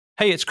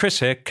Hey, it's Chris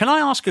here. Can I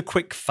ask a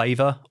quick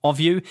favor of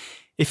you?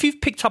 If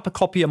you've picked up a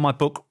copy of my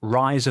book,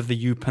 Rise of the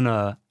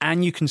Youpreneur,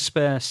 and you can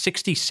spare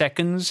 60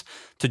 seconds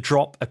to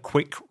drop a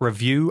quick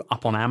review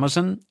up on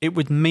Amazon, it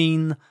would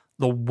mean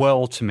the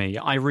world to me.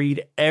 I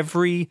read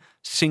every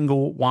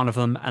single one of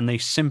them, and they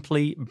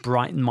simply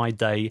brighten my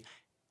day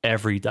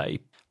every day.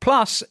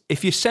 Plus,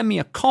 if you send me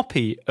a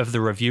copy of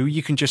the review,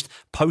 you can just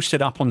post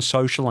it up on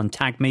social and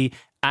tag me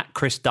at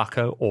Chris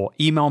Ducker or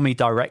email me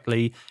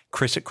directly,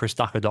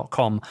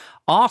 chris@chrisducker.com.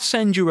 I'll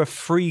send you a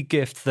free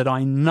gift that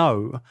I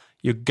know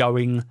you're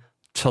going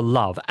to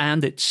love,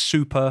 and it's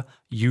super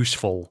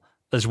useful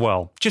as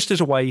well, just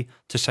as a way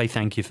to say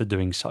thank you for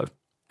doing so.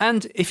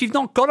 And if you've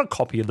not got a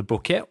copy of the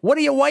book yet, what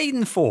are you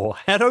waiting for?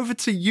 Head over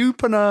to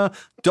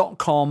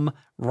youpreneur.com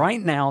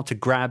right now to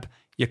grab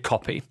your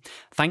copy.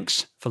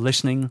 Thanks for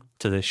listening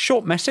to this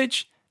short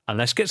message, and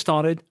let's get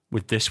started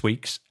with this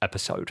week's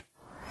episode.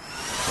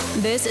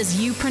 This is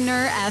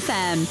Youpreneur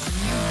FM,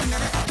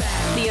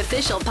 the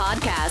official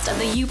podcast of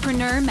the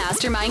Youpreneur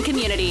Mastermind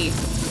community.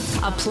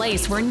 A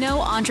place where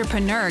no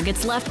entrepreneur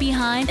gets left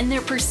behind in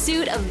their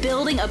pursuit of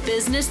building a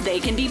business they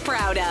can be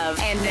proud of.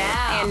 And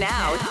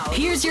now,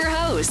 here's your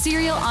host,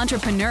 serial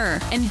entrepreneur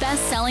and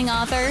best-selling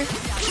author,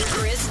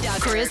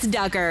 Chris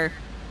Ducker.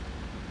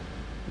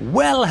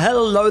 Well,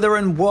 hello there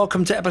and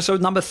welcome to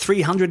episode number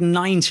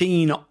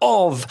 319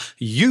 of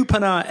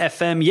Youpreneur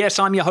FM. Yes,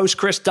 I'm your host,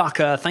 Chris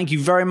Ducker. Thank you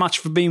very much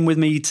for being with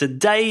me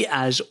today.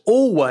 As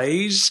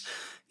always,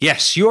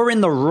 yes, you're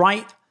in the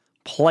right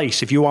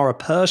place if you are a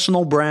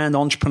personal brand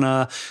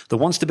entrepreneur that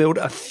wants to build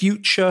a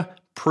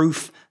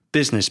future-proof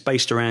business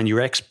based around your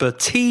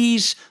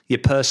expertise, your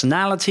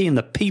personality, and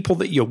the people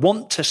that you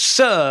want to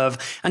serve.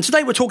 And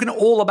today we're talking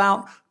all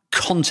about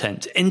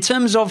content in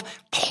terms of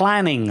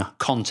planning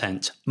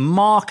content,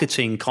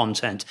 marketing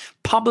content,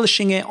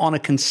 publishing it on a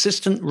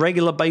consistent,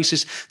 regular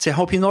basis to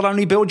help you not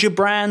only build your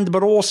brand,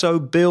 but also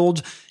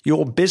build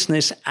your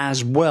business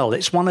as well.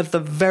 It's one of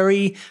the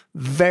very,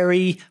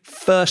 very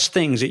first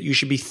things that you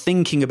should be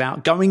thinking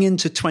about going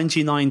into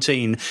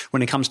 2019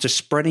 when it comes to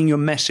spreading your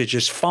message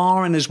as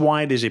far and as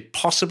wide as it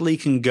possibly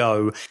can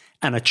go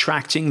and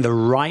attracting the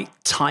right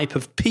type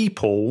of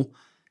people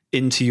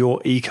into your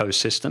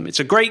ecosystem. It's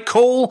a great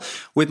call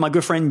with my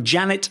good friend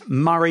Janet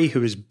Murray,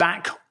 who is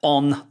back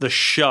on the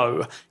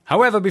show.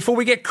 However, before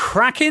we get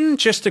cracking,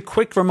 just a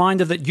quick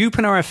reminder that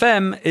Youpreneur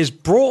FM is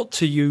brought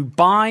to you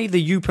by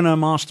the Youpreneur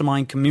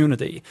Mastermind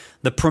community,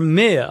 the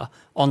premier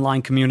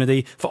online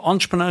community for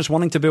entrepreneurs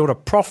wanting to build a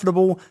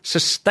profitable,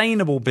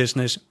 sustainable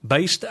business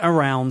based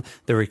around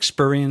their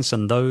experience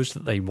and those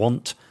that they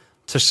want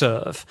to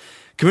serve.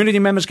 Community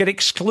members get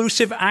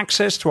exclusive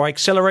access to our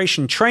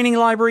acceleration training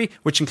library,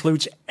 which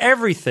includes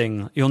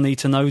everything you'll need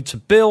to know to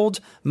build,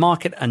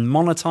 market, and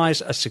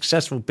monetize a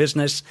successful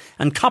business.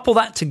 And couple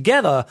that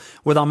together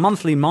with our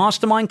monthly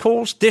mastermind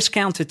calls,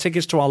 discounted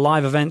tickets to our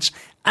live events,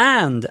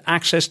 and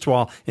access to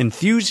our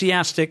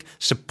enthusiastic,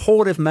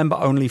 supportive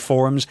member-only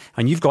forums,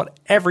 and you've got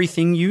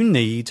everything you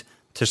need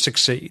to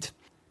succeed.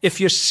 If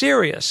you're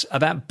serious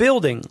about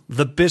building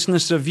the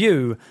business of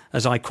you,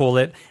 as I call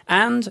it,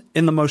 and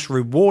in the most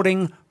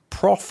rewarding,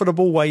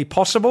 profitable way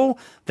possible,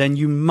 then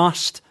you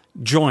must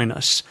join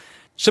us.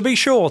 So be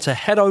sure to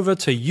head over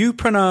to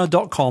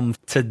youpreneur.com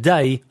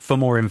today for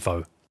more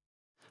info.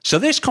 So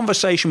this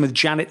conversation with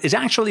Janet is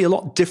actually a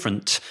lot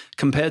different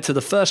compared to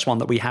the first one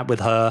that we had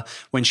with her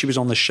when she was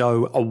on the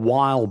show a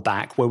while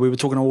back, where we were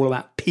talking all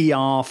about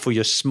PR for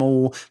your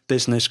small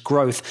business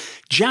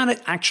growth.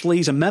 Janet actually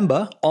is a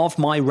member of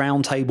my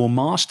Roundtable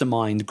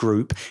Mastermind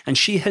group, and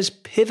she has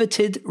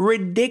pivoted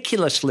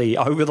ridiculously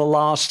over the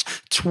last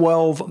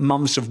 12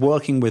 months of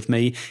working with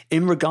me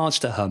in regards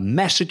to her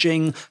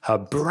messaging, her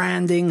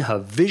branding, her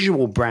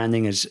visual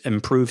branding has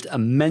improved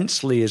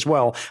immensely as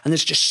well. And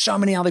there's just so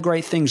many other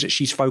great things that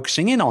she's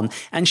focusing in on,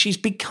 and she's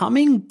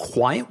becoming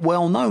quite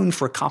well known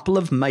for a couple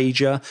of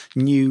major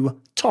new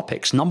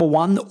topics. Number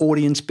one,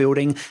 audience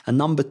building, and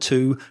number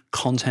two,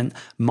 content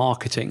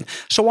marketing.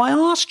 So I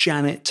asked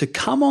Janet to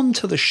come on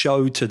to the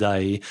show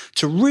today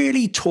to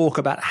really talk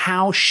about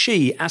how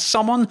she, as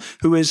someone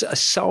who is a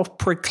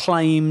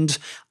self-proclaimed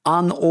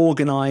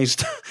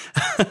unorganized,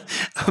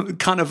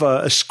 kind of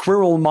a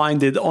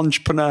squirrel-minded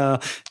entrepreneur,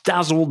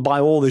 dazzled by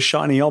all the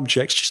shiny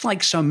objects, just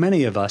like so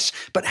many of us,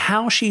 but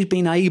how she's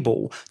been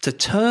able to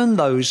turn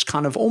those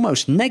kind of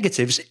almost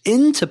negatives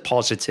into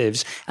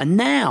positives, and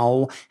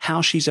now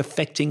how she's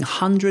affecting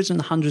hundreds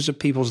and hundreds of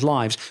people's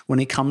lives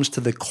when it comes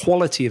to the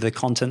quality of the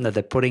content that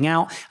they're putting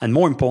out, and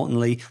more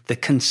importantly, the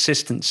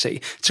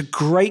consistency. It's a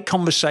great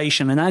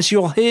conversation, and as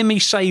you'll hear me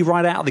say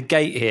right out of the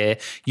gate here,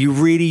 you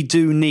really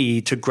do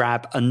need to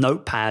grab a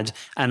notepad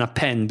and a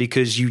pen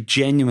because you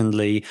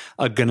genuinely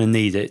are going to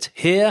need it.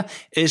 Here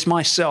is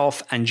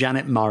myself and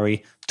Janet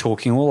Murray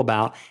talking all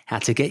about how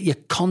to get your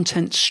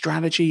content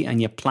strategy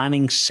and your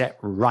planning set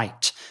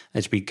right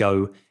as we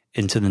go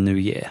into the new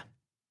year.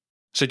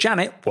 So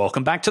Janet,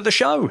 welcome back to the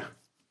show.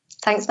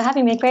 Thanks for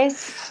having me,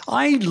 Chris.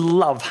 I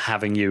love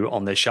having you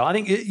on this show. I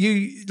think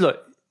you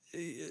look,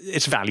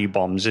 it's Value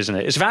Bombs, isn't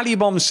it? It's Value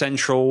Bombs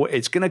Central.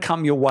 It's going to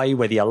come your way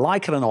whether you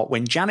like it or not.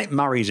 When Janet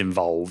Murray's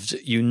involved,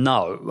 you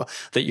know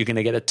that you're going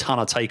to get a ton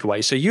of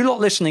takeaways. So you lot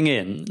listening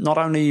in, not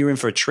only are you in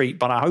for a treat,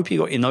 but I hope you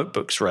got your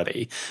notebooks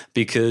ready,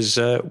 because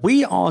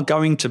we are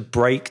going to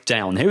break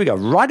down, here we go,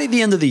 right at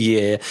the end of the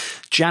year,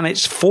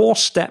 Janet's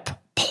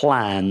 4-step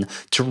plan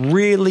to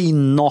really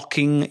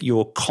knocking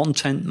your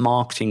content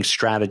marketing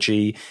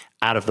strategy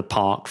out of the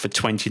park for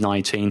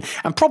 2019.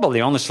 And probably,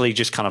 honestly,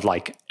 just kind of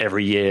like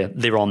every year,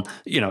 they're on,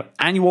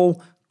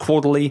 annual,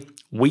 quarterly,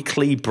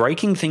 weekly,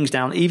 breaking things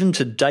down, even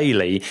to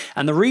daily.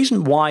 And the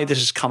reason why this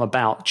has come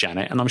about,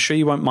 Janet, and I'm sure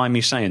you won't mind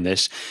me saying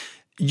this,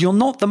 you're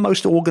not the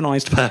most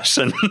organized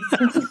person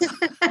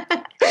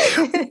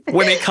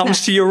when it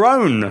comes to your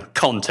own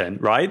content,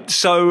 right?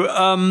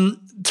 So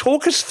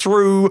talk us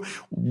through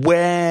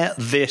where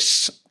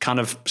this kind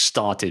of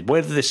started.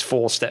 Where did this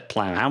 4-step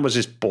plan, how was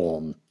this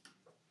born?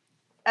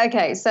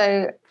 Okay,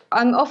 so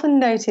I'm often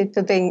noted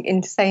for being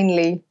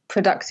insanely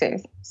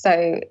productive.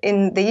 So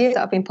in the years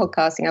that I've been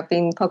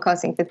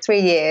podcasting for 3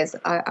 years.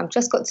 I've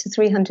just got to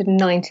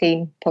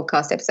 319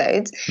 podcast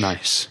episodes.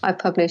 Nice. I've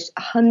published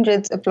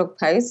hundreds of blog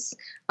posts.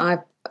 I'm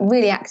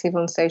really active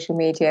on social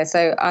media.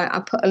 So I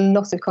put a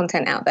lot of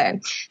content out there.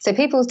 So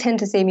people tend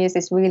to see me as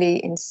this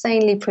really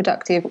insanely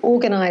productive,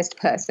 organized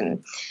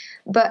person.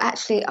 But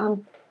actually,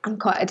 I'm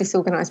quite a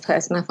disorganized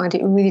person. I find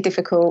it really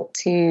difficult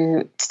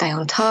to stay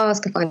on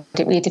task. I find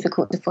it really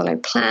difficult to follow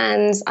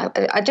plans.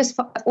 I just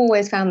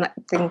always found that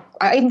thing.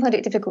 I even find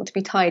it difficult to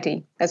be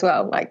tidy as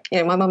well. Like,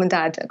 my mum and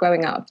dad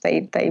growing up,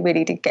 they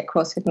really did get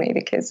cross with me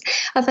because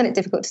I find it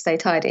difficult to stay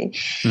tidy.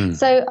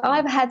 So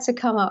I've had to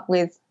come up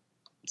with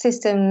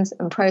systems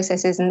and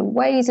processes and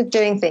ways of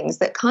doing things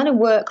that kind of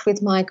work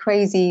with my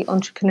crazy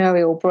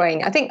entrepreneurial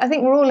brain. I think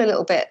we're all a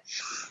little bit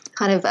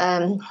kind of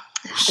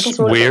I guess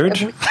weird.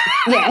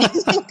 Yeah.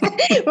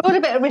 We're all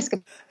a bit at risk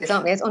of this,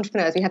 aren't we? As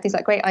entrepreneurs, we have these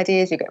great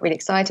ideas, we get really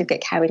excited,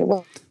 get carried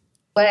away.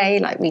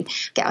 Like we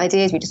get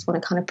ideas, we just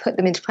want to kind of put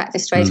them into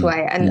practice straight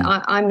away. And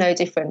I'm no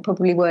different,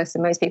 probably worse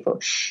than most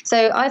people.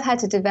 So I've had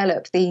to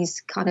develop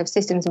these kind of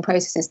systems and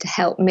processes to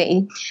help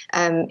me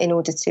in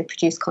order to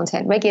produce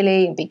content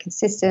regularly and be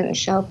consistent and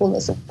show up all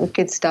the sort of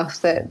good stuff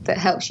that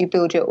helps you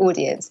build your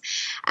audience.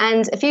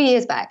 And a few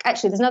years back,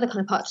 actually, there's another kind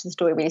of part to the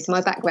story, really. So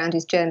my background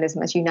is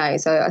journalism, as you know.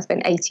 So I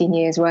spent 18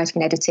 years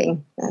writing and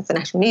editing for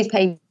national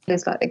newspapers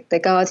like The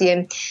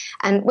Guardian.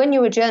 And when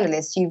you're a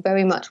journalist, you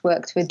very much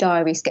work to a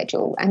diary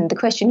schedule. And the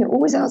question you're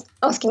always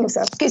asking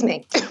yourself, excuse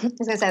me, I was going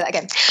to say that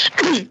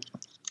again.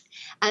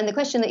 And the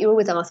question that you're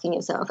always asking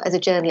yourself as a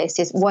journalist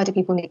is, why do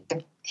people need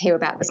to hear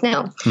about this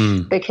now?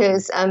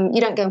 Because you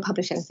don't go and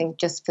publish anything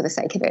just for the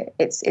sake of it.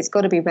 It's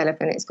got to be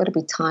relevant. It's got to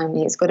be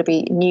timely. It's got to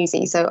be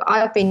newsy. So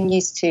I've been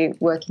used to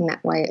working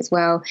that way as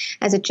well.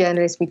 As a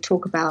journalist, we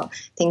talk about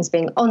things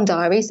being on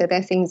diary. So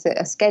they're things that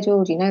are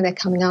scheduled. They're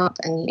coming up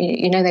and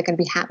they're going to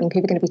be happening.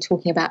 People are going to be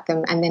talking about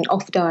them. And then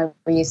off diary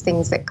is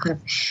things that kind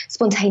of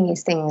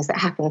spontaneous things that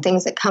happen,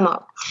 things that come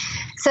up.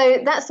 So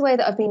that's the way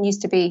that I've been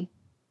used to be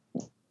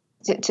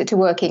to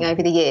working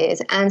over the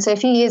years. And so a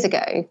few years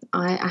ago,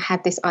 I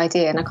had this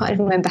idea, and I can't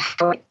even remember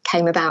how it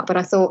came about, but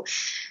I thought,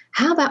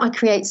 how about I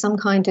create some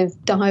kind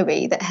of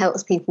diary that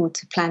helps people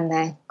to plan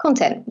their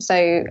content?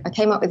 So I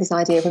came up with this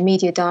idea of a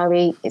media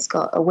diary. It's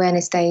got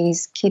awareness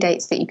days, key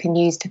dates that you can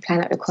use to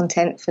plan out your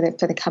content for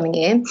the coming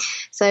year.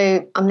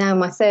 So I'm now in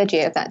my 3rd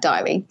year of that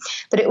diary.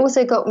 But it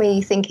also got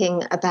me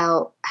thinking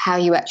about how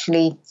you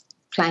actually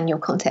plan your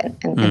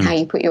content and how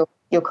you put your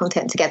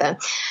content together.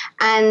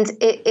 And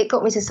it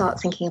got me to start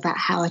thinking about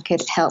how I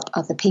could help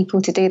other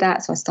people to do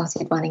that. So I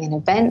started running an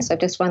event. So I've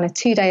just run a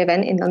 2-day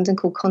event in London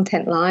called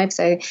Content Live.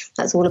 So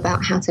that's all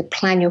about how to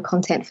plan your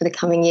content for the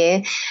coming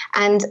year.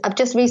 And I've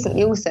just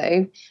recently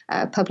also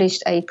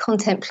published a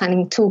content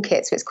planning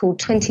toolkit. So it's called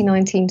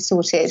 2019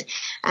 Sorted.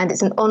 And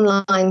it's an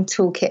online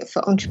toolkit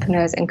for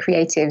entrepreneurs and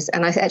creatives.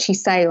 And I actually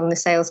say on the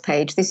sales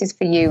page, this is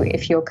for you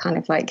if you're kind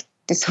of like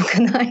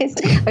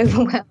disorganized,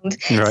 overwhelmed,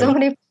 right.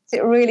 Someone who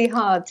it really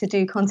hard to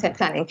do content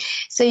planning.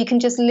 So you can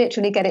just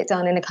literally get it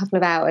done in a couple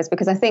of hours,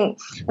 because I think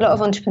a lot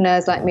of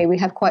entrepreneurs like me, we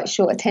have quite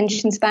short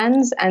attention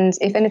spans. And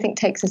if anything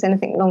takes us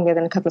anything longer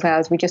than a couple of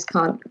hours, we just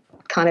can't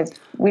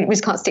we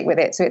just can't stick with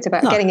it. So it's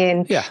about getting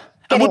in. Yeah.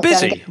 And we're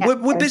busy.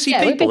 We're busy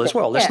people as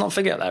well. Let's not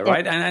forget that,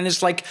 right? Yeah. And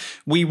it's like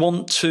we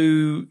want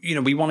to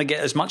get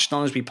as much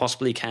done as we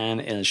possibly can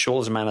in as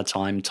short amount of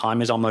time.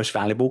 Time is our most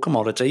valuable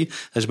commodity,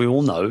 as we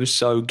all know.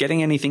 So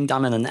getting anything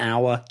done in an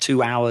hour,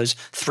 2 hours,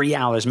 3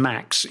 hours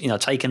max,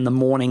 taking the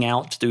morning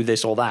out to do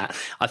this or that,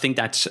 I think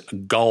that's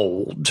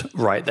gold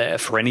right there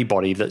for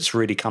anybody that's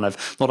really kind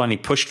of not only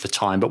pushed for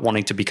time, but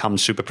wanting to become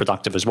super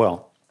productive as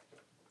well.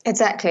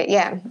 Exactly,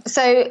 yeah.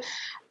 So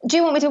do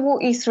you want me to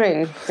walk you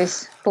through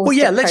this? Well,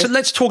 yeah,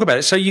 let's talk about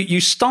it. So you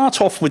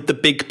start off with the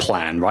big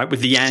plan, right?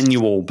 With the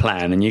annual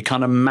plan, and you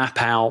kind of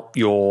map out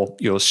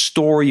your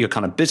story, your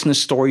kind of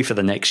business story for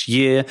the next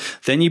year.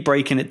 Then you're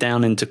breaking it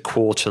down into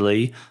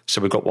quarterly.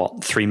 So we've got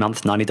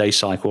 3-month, 90-day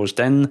cycles,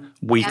 then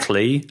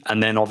weekly,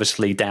 and then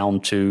obviously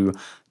down to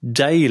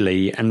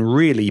daily, and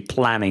really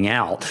planning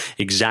out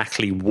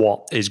exactly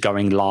what is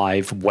going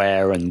live,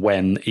 where and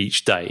when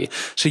each day.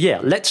 So yeah,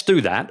 let's do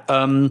that.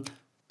 I'm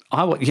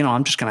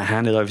just going to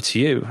hand it over to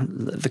you.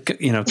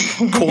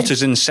 Court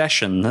is in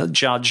session.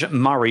 Judge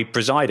Murray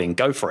presiding.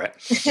 Go for it.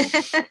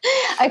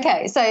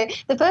 Okay, so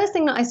the first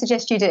thing that I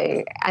suggest you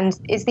do, and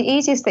it's the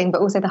easiest thing,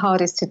 but also the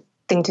hardest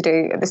thing to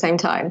do at the same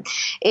time,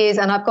 is,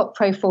 and I've got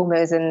pro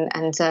formas and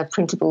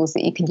printables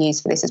that you can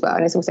use for this as well,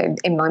 and it's also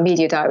in my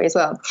media diary as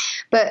well,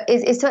 but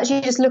it's to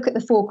actually just look at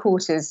the 4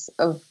 quarters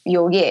of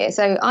your year.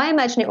 So I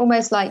imagine it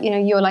almost like,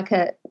 you're like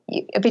a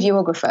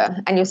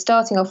videographer, and you're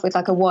starting off with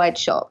like a wide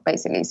shot,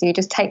 basically. So you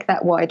just take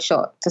that wide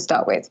shot to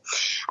start with,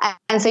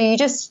 and so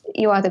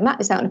you either map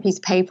this out on a piece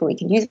of paper, or you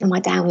can use it in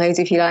my downloads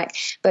if you like,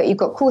 but you've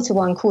got quarter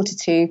 1, quarter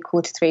 2,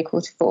 quarter 3,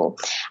 quarter 4,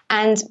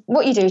 and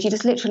what you do is you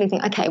just literally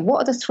think, okay, what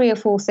are the 3 or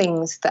 4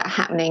 things that are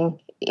happening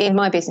in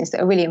my business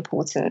that are really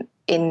important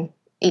in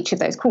each of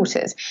those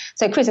quarters?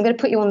 So Chris, I'm going to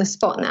put you on the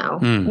spot now.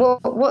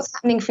 What's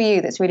happening for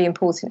you that's really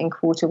important in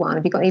quarter 1?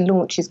 Have you got any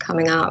launches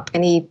coming up,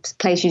 any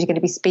places you're going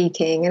to be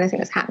speaking, anything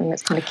that's happening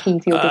that's kind of key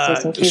for your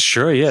business?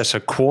 Sure, yeah. So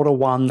quarter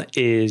 1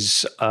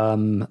 is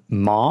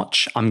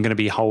March. I'm going to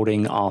be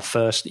holding our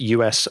first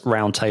US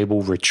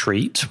Roundtable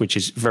retreat, which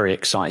is very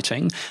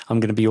exciting.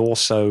 I'm going to be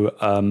also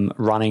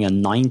running a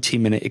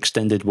 90-minute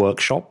extended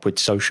workshop with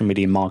Social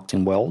Media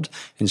Marketing World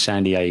in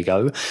San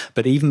Diego.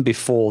 But even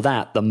before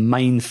that, the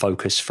main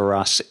focus for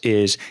us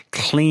is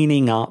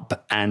cleaning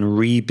up and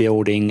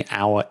rebuilding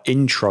our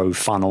intro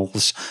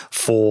funnels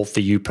for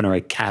the Youpreneur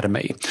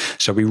Academy.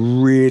 So we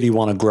really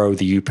want to grow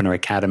the Youpreneur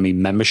Academy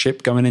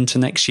membership going into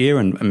next year,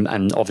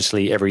 and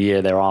obviously every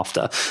year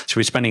thereafter. So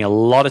we're spending a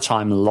lot of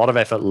time, a lot of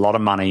effort, a lot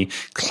of money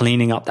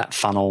cleaning up that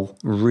funnel,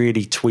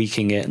 really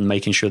tweaking it and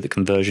making sure the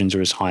conversions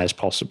are as high as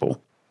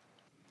possible.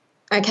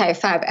 Okay,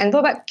 fab. And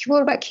what about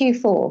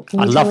Q4?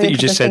 I love that you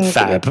just said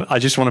fab. I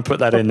just want to put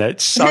that in there.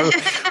 So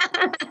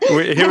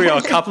here we are,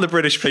 a couple of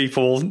British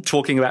people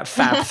talking about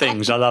fab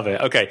things. I love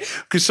it. Okay,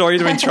 sorry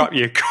to interrupt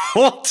you.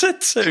 Quarter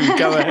 2,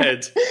 go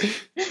ahead.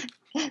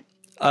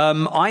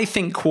 I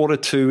think quarter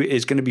 2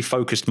 is going to be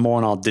focused more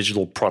on our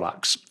digital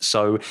products.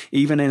 So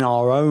even in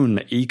our own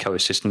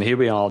ecosystem, here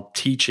we are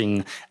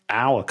teaching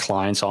our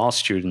clients, our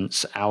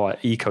students, our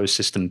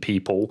ecosystem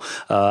people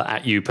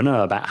at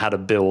Youpreneur about how to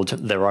build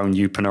their own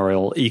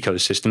Youpreneurial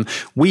ecosystem.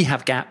 We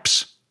have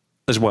gaps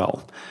as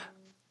well.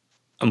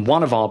 And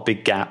one of our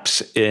big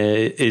gaps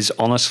is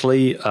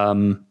honestly,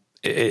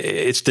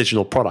 it's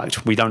digital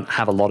product. We don't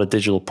have a lot of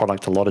digital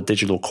product, a lot of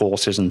digital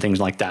courses and things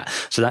like that.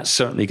 So that's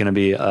certainly going to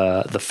be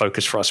the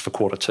focus for us for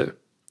quarter 2.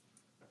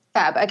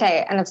 Fab.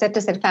 Okay. And I've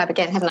just said fab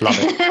again, haven't I? Love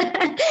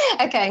it.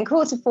 Okay. In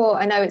quarter 4,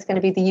 I know it's going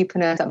to be the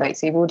Youpreneur Summit.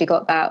 So you've already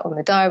got that on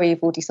the diary.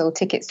 You've already sold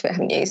tickets to it,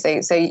 haven't you?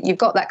 So you've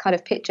got that kind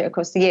of picture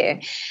across the year.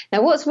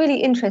 Now, what's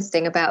really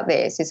interesting about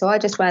this is, so I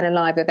just ran a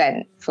live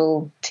event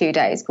for 2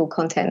 days called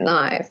Content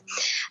Live.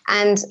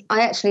 And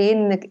I actually,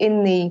 in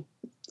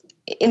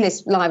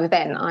this live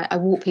event, I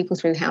walk people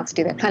through how to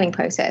do their planning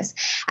process.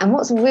 And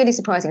what's really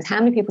surprising is how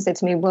many people said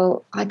to me,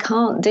 well, I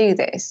can't do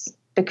this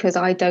because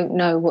I don't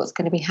know what's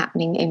going to be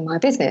happening in my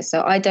business.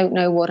 So I don't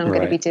know what I'm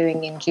going to be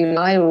doing in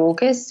July or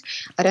August.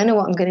 I don't know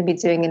what I'm going to be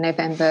doing in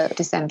November,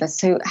 December.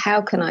 So how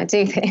can I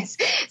do this?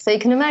 So you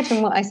can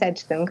imagine what I said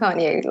to them,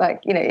 can't you?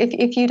 Like,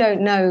 if you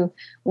don't know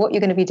what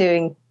you're going to be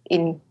doing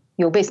in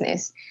your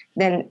business,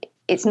 then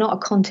it's not a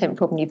content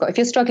problem you've got. If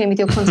you're struggling with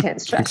your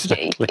content strategy,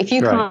 exactly. If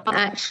you can't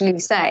actually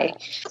say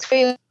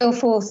 3 or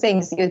 4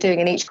 things that you're doing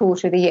in each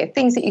quarter of the year,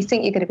 things that you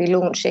think you're going to be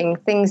launching,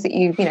 things that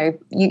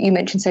you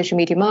mentioned Social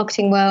Media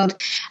Marketing World,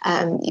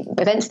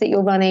 events that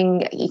you're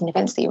running, even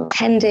events that you're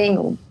attending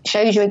or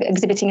shows you're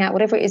exhibiting at,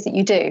 whatever it is that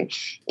you do.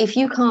 If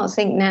you can't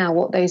think now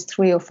what those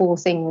 3 or 4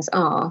 things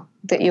are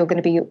that you're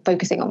going to be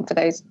focusing on for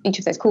each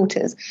of those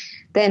quarters,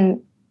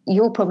 then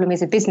your problem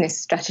is a business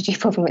strategy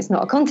problem. It's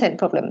not a content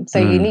problem. So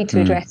you need to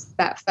address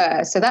that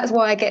first. So that's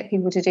why I get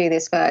people to do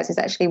this first, is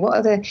actually what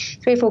are the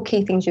 3 or 4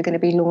 key things you're going to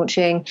be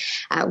launching,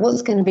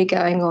 what's going to be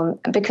going on.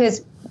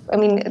 Because, I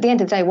mean, at the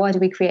end of the day, why do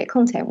we create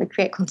content? We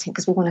create content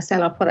because we want to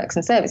sell our products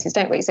and services,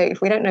 don't we? So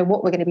if we don't know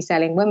what we're going to be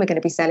selling, when we're going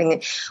to be selling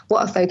it,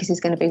 what our focus is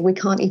going to be, we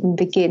can't even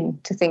begin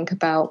to think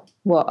about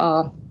what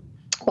our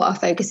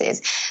focus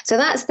is. So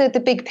that's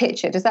the big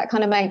picture. Does that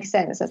kind of make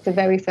sense? That's the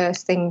very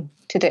first thing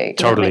to do.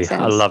 Totally.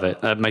 I love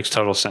it. That makes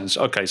total sense.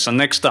 Okay, so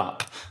next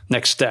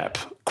step,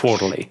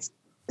 quarterly.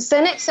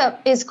 So next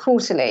up is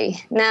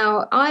quarterly.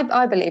 Now,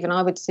 I believe, and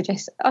I would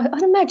suggest,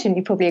 I'd imagine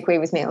you probably agree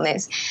with me on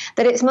this,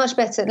 that it's much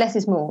better, less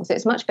is more. So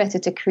it's much better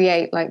to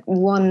create like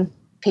one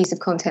piece of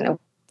content a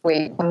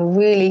week, one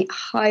really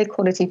high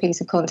quality piece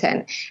of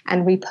content,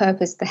 and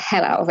repurpose the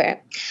hell out of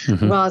it,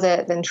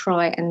 rather than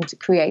try and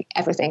create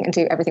everything and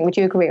do everything. Would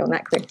you agree on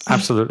that, Chris?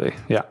 Absolutely,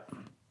 yeah.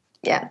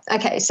 Yeah.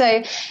 Okay.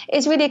 So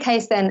it's really a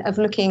case then of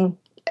looking,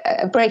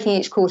 breaking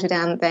each quarter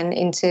down then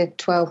into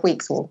 12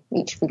 weeks, or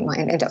each week might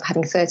end up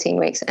having 13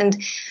 weeks.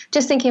 And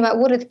just thinking about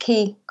what are the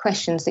key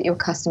questions that your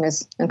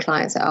customers and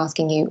clients are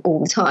asking you all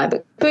the time.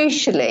 But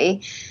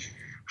crucially,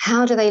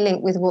 how do they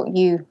link with what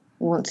you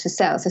want to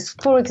sell? So,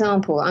 for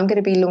example, I'm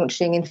going to be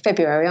launching in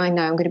February. I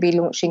know I'm going to be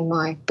launching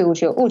my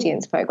Build Your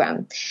Audience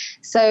program.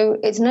 So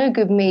it's no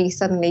good me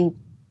suddenly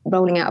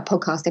rolling out a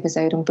podcast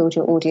episode on Build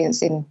Your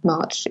Audience in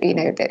March,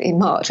 in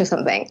March or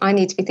something. I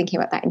need to be thinking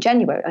about that in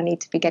January. I need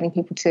to be getting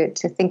people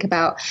to think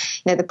about,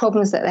 the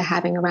problems that they're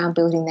having around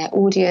building their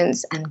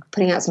audience and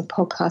putting out some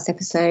podcast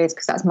episodes,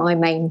 because that's my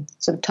main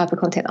sort of type of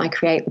content that I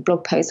create, the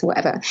blog posts or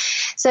whatever.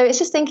 So it's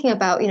just thinking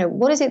about,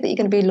 what is it that you're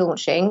going to be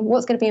launching?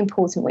 What's going to be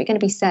important? What you're going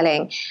to be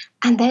selling?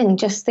 And then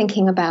just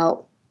thinking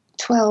about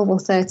 12 or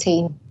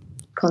 13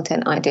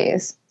 content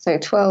ideas. So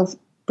 12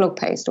 blog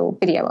post or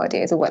video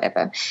ideas or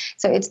whatever.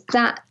 So it's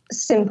that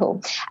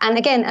simple. And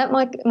again, at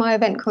my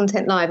event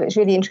Content Live, it was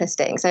really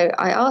interesting. So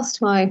I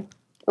asked my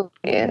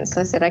audience,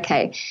 I said,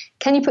 okay,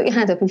 can you put your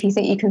hand up if you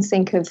think you can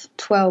think of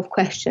 12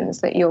 questions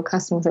that your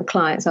customers or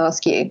clients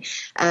ask you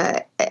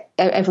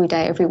every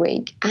day, every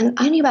week? And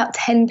only about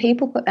 10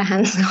 people put their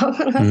hands up.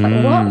 And I was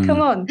like, what?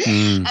 Come on.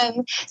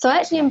 So I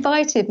actually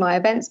invited my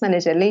events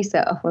manager,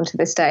 Lisa, up onto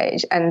the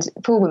stage. And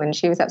poor woman,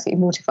 she was absolutely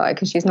mortified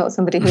because she's not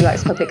somebody who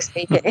likes public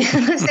speaking.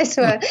 And I said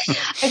to her,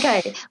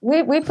 okay,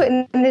 we're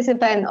putting this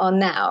event on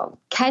now.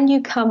 Can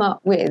you come up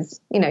with,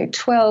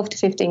 12 to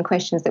 15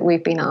 questions that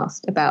we've been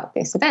asked about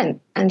this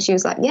event? And she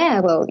was like, yeah,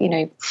 well,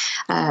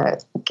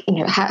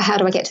 how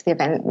do I get to the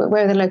event?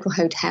 Where are the local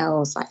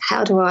hotels? Like,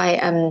 how do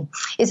I,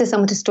 is there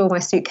someone to store my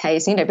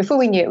suitcase? Before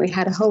we knew it, we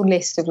had a whole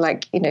list of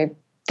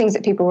things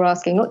that people were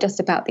asking, not just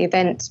about the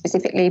event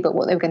specifically, but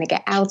what they were going to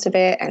get out of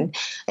it. And,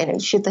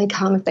 should they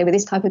come if they were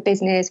this type of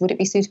business? Would it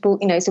be suitable?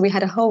 So we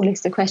had a whole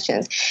list of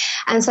questions.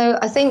 And so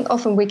I think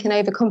often we can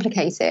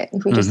overcomplicate it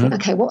if we just think,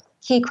 okay, what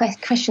key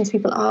questions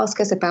people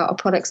ask us about our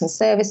products and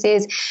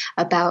services,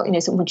 about,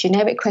 some more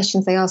generic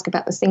questions they ask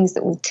about the things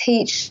that we'll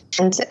teach.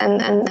 And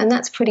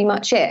that's pretty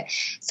much it.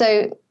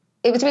 So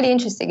it was really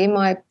interesting. In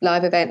my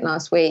live event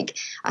last week,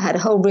 I had a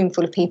whole room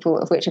full of people,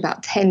 of which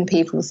about 10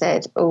 people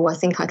said, oh, I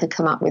think I could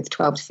come up with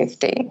 12 to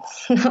 15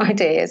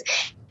 ideas.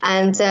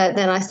 And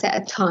then I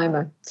set a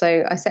timer.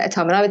 So I set a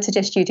timer, and I would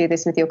suggest you do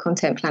this with your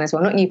content plan as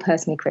well. Not you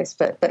personally, Chris,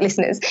 but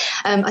listeners.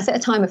 I set a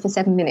timer for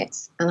 7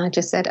 minutes, and I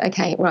just said,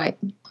 okay, right,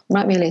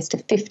 write me a list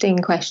of 15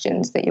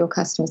 questions that your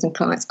customers and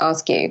clients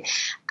ask you,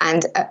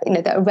 and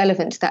that are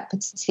relevant to that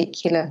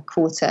particular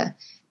quarter.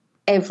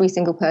 Every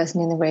single person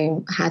in the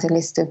room had a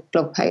list of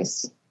blog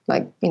posts,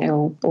 or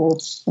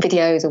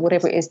videos or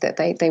whatever it is that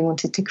they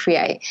wanted to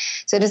create.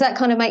 So does that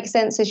kind of make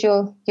sense as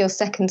your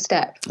second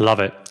step? Love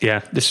it.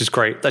 Yeah, this is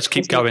great. Let's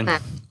keep going.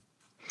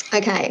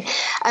 Okay.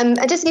 And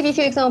just to give you a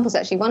few examples,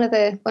 actually, one of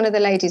the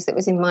ladies that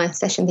was in my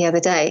session the other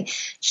day,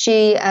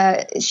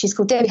 she's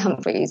called Debbie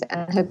Humphreys,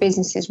 and her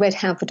business is Red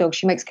Hound for Dogs.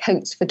 She makes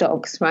coats for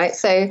dogs, right?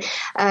 So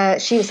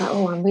she was like,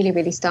 oh, I'm really,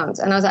 really stumped.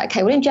 And I was like,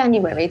 okay, well, in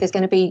January, there's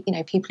going to be,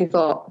 people who've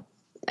got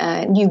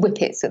new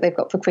whippets that they've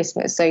got for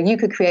Christmas. So you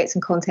could create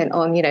some content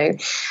on,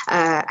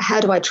 how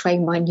do I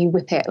train my new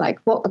whippet? Like,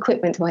 what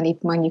equipment do I need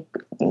for my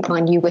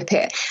new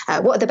whippet?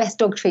 What are the best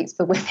dog treats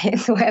for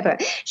whippets or whatever?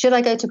 Should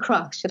I go to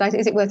Crufts?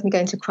 Is it worth me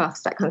going to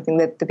Crufts? That kind of thing,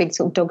 the big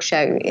sort of dog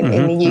show in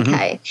the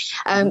UK.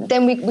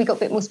 Then we got a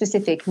bit more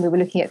specific, and we were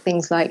looking at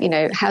things like,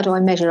 how do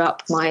I measure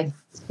up my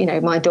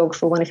dog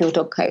for one of your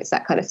dog coats,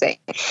 that kind of thing.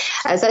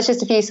 So that's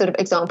just a few sort of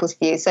examples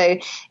for you. So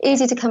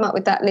easy to come up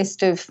with that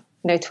list of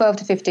 12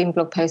 to 15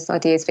 blog post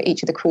ideas for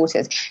each of the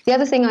quarters. The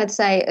other thing I'd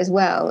say as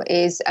well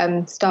is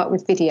start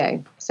with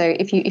video. So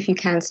if you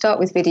can start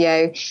with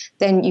video,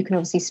 then you can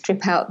obviously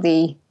strip out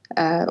the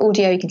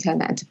audio. You can turn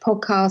that into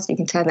podcasts. You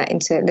can turn that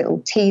into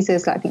little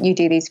teasers. Like you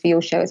do these for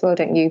your show as well,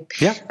 don't you?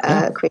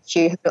 Yeah. Chris,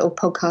 you have little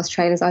podcast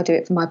trailers. I do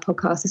it for my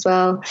podcast as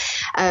well.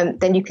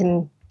 Then you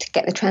can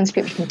get the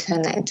transcript, you can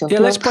turn that into a blog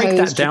let's break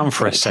post. That down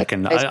for a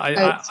second.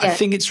 I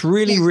think it's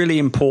really, really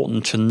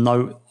important to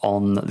note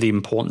on the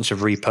importance of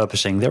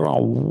repurposing. There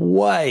are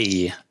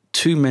way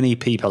too many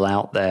people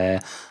out there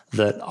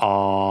that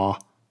are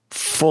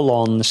full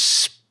on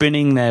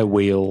spinning their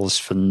wheels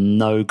for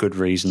no good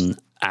reason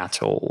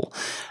at all.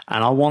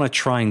 And I want to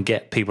try and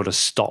get people to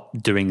stop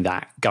doing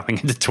that going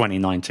into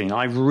 2019.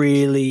 I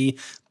really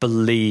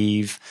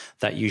believe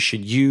that you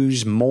should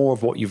use more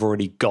of what you've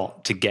already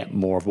got to get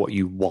more of what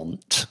you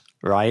want.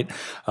 Right.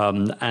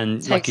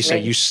 And like you say,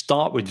 you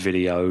start with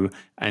video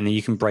and then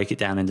you can break it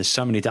down into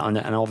so many. And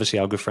obviously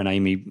our good friend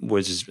Amy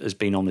has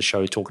been on the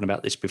show talking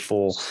about this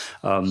before.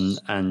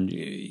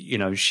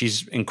 And,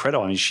 she's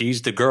incredible. I mean,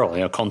 she's the girl,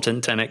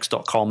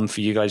 content10x.com for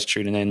you guys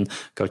tuning in.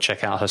 Go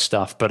check out her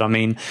stuff. But I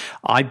mean,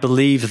 I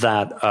believe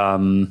that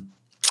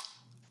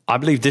I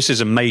believe this is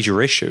a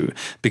major issue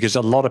because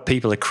a lot of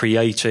people are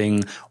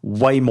creating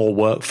way more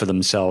work for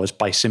themselves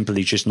by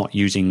simply just not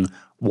using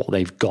what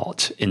they've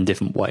got in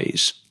different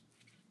ways.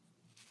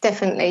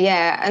 Definitely,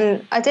 yeah.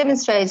 And I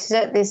demonstrated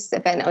at this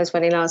event I was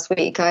running last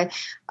week, I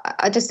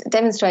just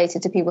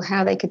demonstrated to people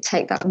how they could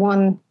take that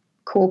one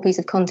core piece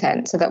of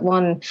content. So that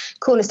one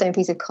cornerstone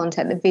piece of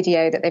content, the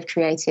video that they've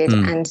created,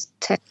 and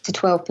 10 to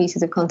 12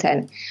 pieces of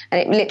content. And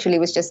it literally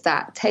was just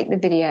that. Take the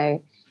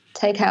video,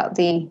 take out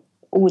the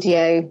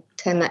audio,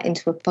 turn that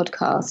into a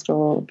podcast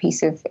or a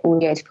piece of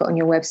audio to put on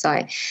your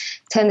website,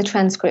 turn the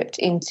transcript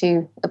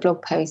into a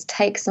blog post,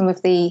 take some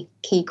of the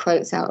key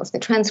quotes out of the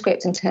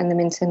transcript and turn them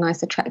into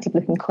nice, attractive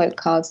looking quote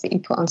cards that you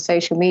put on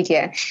social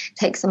media,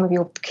 take some of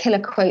your killer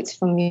quotes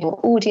from your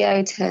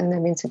audio, turn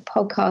them into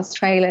podcast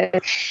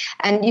trailers,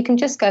 and you can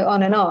just go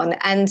on.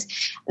 And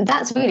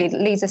that's really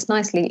leads us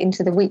nicely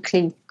into the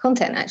weekly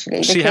content,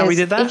 actually. See how we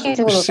did that?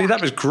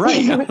 That was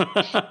great.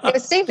 It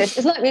was seamless.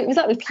 It was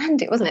like we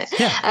planned it, wasn't it?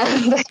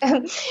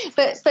 Yeah.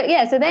 But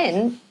yeah, so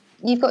then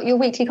you've got your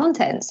weekly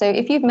content. So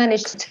if you've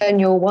managed to turn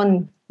your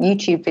one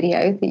YouTube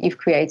video that you've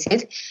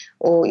created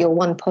or your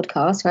one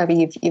podcast, however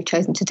you've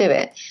chosen to do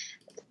it,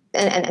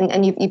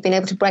 and you've been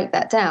able to break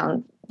that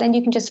down, then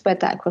you can just spread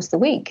that across the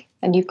week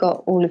and you've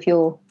got all of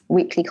your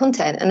weekly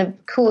content. And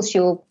of course,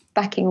 you're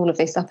backing all of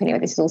this up anyway.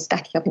 This is all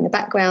stacking up in the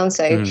background.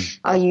 So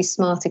I use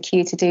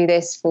SmarterQueue to do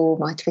this for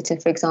my Twitter,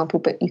 for example,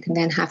 but you can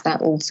then have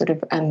that all sort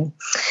of,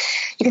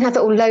 you can have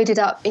that all loaded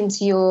up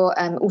into your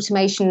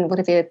automation,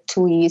 whatever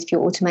tool you use for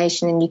your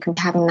automation, and you can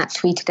have that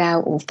tweeted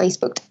out or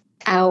Facebooked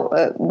out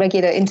at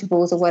regular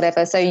intervals or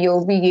whatever. So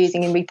you're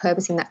reusing and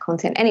repurposing that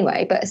content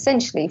anyway. But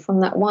essentially,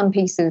 from that one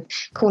piece of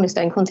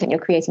cornerstone content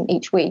you're creating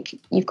each week,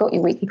 you've got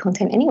your weekly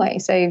content anyway.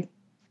 So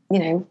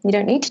you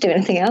don't need to do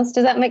anything else.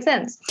 Does that make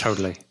sense?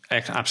 Totally.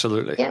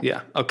 Absolutely.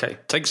 Yeah. Okay.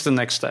 Take us to the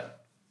next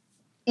step.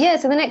 Yeah.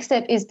 So the next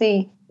step is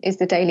the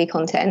daily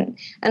content.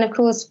 And of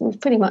course, we've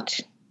pretty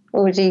much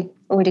already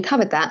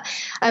covered that.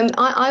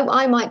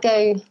 I might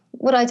go,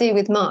 what I do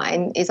with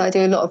mine is I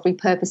do a lot of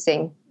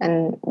repurposing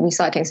and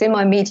recycling. So in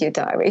my media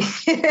diary,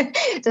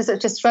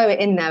 just throw it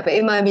in there, but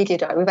in my media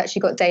diary, we've actually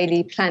got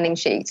daily planning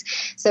sheets.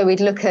 So we'd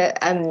look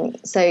at,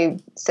 so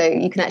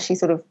you can actually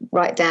sort of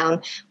write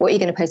down what you're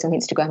going to post on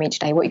Instagram each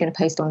day, what you're going to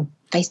post on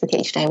Facebook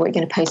each day, what you're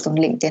going to post on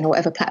LinkedIn or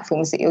whatever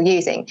platforms that you're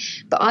using.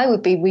 But I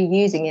would be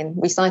reusing and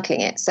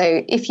recycling it.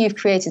 So if you've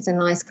created a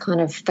nice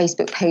kind of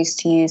Facebook post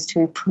to use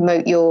to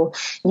promote your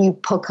new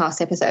podcast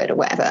episode or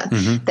whatever,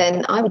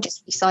 then I would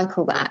just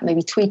recycle that,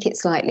 maybe tweak it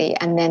slightly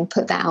and then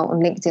put that out on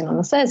LinkedIn on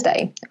a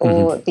Thursday,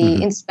 or the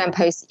Instagram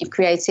post that you've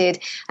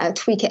created,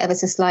 tweak it ever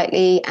so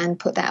slightly and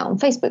put that out on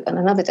Facebook on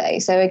another day.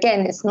 So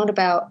again, it's not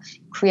about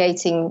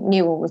creating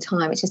new all the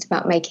time. It's just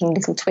about making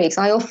little tweaks.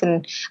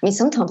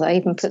 Sometimes I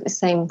even put the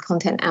same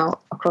content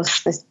out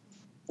across the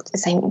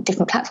same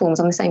different platforms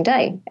on the same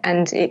day,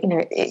 and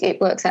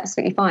it works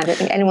absolutely fine. I don't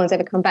think anyone's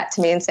ever come back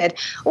to me and said,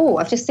 "Oh,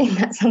 I've just seen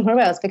that somewhere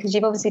else," because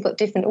you've obviously got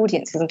different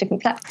audiences on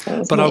different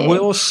platforms. But I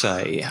will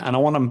say, and I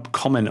want to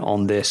comment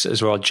on this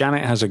as well,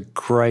 Janet has a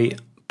great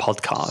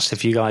podcast.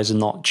 If you guys are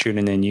not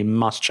tuning in, you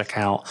must check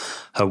out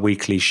her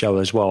weekly show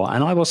as well.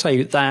 And I will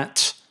say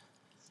that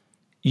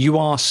you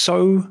are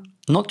so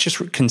not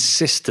just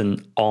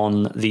consistent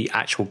on the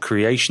actual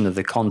creation of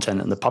the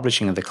content and the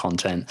publishing of the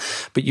content,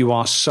 but you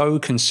are so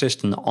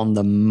consistent on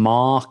the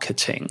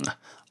marketing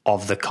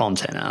of the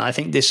content. And I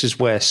think this is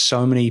where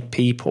so many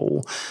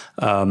people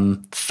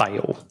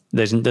fail.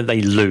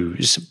 They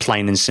lose,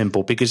 plain and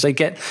simple, because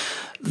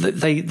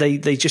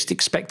they just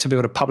expect to be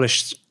able to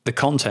publish the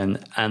content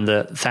and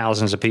that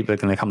thousands of people are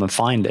going to come and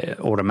find it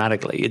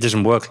automatically. It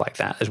doesn't work like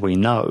that, as we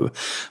know.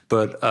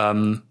 But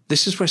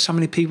this is where so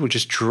many people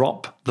just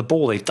drop the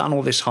ball. They've done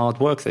all this hard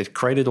work. They've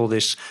created all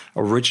this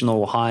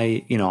original,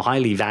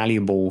 highly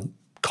valuable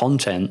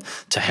content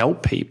to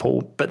help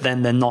people, but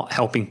then they're not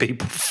helping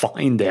people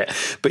find it.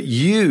 But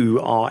you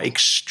are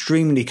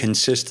extremely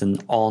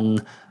consistent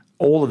on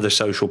all of the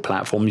social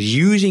platforms,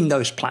 using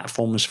those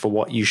platforms for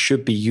what you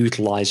should be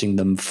utilizing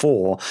them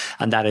for.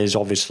 And that is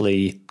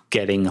obviously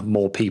getting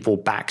more people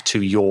back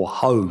to your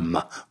home,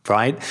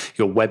 right?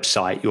 Your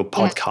website, your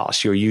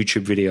podcast, your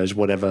YouTube videos,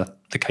 whatever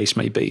the case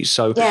may be.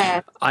 So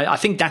I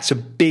think that's a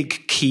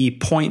big key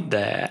point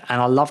there.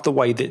 And I love the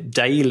way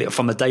that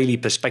from a daily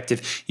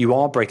perspective, you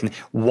are breaking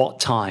what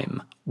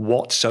time,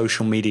 what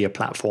social media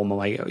platform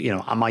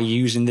am I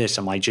using this?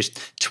 Am I just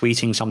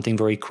tweeting something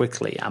very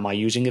quickly? Am I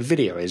using a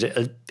video? Is it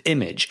an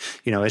image?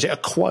 Is it a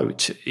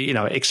quote?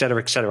 Et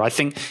cetera, et cetera. I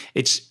think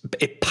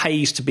it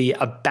pays to be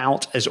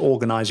about as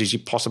organized as you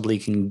possibly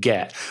can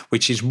get,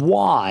 which is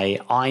why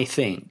I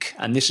think,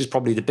 and this is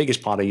probably the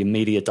biggest part of your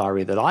media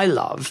diary that I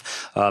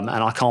love, and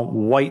I can't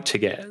wait to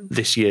get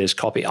this year's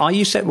copy.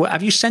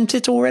 Have you sent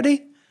it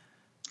already?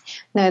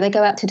 No, they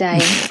go out today.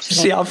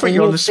 See, I'll put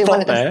you on the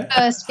spot there.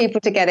 First people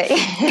to get it.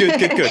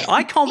 Good.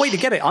 I can't wait to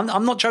get it.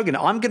 I'm not joking.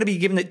 I'm going to be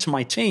giving it to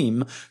my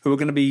team who are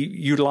going to be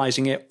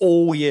utilizing it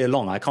all year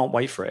long. I can't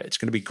wait for it. It's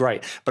going to be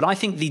great. But I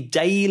think the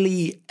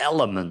daily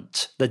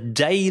element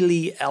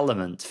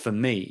for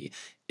me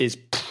is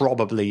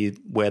probably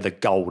where the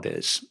gold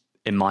is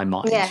in my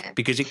mind,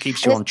 because it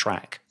keeps you on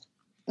track.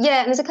 Yeah,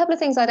 and there's a couple of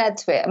things I'd add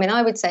to it. I mean,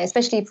 I would say,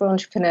 especially for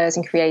entrepreneurs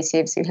and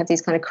creatives who have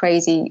these kind of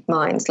crazy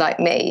minds like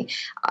me,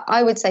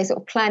 I would say sort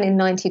of plan in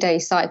 90-day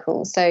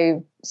cycles.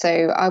 So So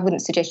I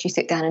wouldn't suggest you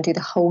sit down and do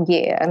the whole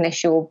year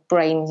unless your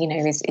brain,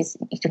 is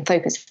you can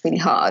focus really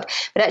hard.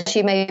 But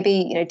actually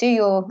maybe, do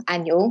your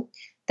annual,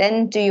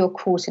 then do your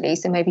quarterly.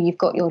 So maybe you've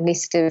got your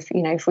list of,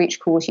 for each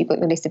quarter, you've got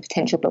your list of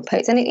potential blog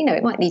posts. And,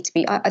 it might need to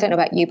be, I don't know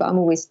about you, but I'm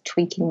always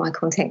tweaking my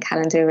content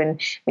calendar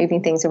and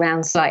moving things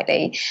around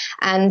slightly.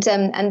 And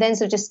then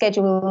sort of just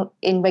schedule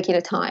in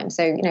regular time.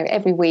 So,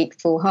 every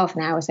week for half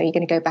an hour or so, you're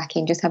going to go back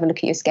in, just have a look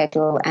at your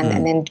schedule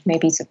and then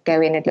maybe sort of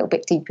go in a little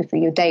bit deeper for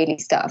your daily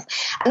stuff.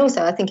 And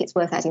also, I think it's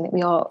worth adding that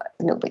we are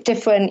a little bit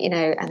different,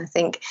 and I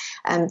think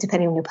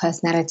depending on your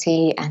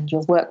personality and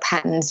your work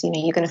patterns,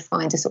 you're going to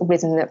find a sort of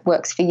rhythm that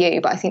works for you.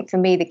 But I think for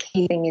me, the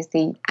key thing is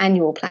the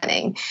annual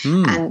planning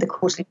and the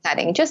quarterly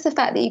planning. Just the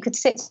fact that you could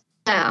sit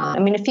down. I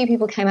mean, a few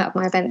people came out of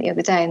my event the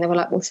other day and they were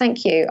like, well,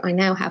 thank you. I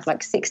now have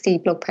like 60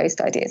 blog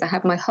post ideas. I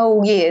have my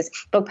whole year's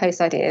blog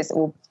post ideas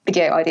or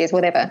video ideas,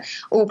 whatever,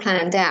 all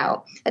planned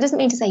out. That doesn't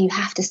mean to say you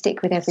have to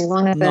stick with every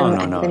one of them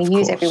and you're going to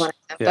use every one of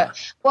them. Yeah.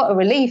 But what a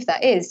relief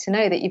that is to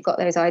know that you've got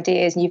those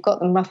ideas and you've got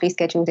them roughly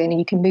scheduled in and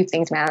you can move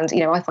things around.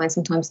 I find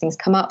sometimes things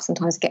come up.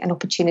 Sometimes I get an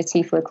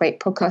opportunity for a great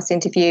podcast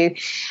interview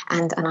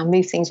and I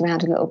move things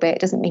around a little bit.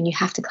 It doesn't mean you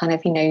have to kind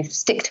of,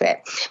 stick to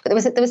it. But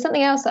there was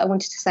something else that I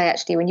wanted to say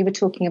actually when you were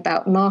talking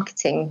about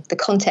marketing the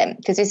content,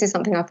 because this is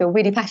something I feel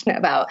really passionate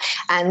about.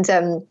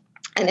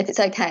 And if it's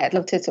okay, I'd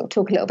love to sort of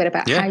talk a little bit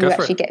about how you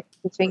actually get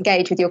people to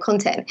engage with your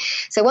content.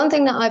 So one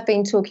thing that I've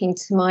been talking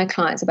to my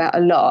clients about a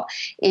lot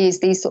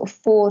is these sort of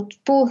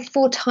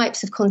four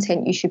types of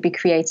content you should be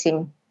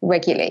creating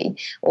regularly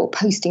or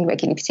posting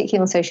regularly,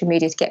 particularly on social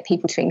media, to get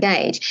people to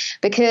engage.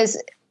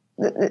 Because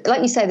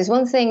like you say, there's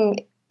one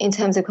thing in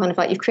terms of kind of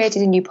like you've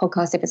created a new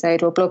podcast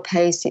episode or a blog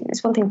post.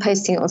 It's one thing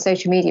posting it on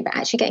social media, but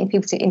actually getting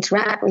people to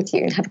interact with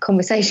you and have a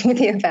conversation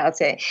with you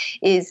about it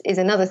is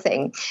another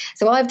thing.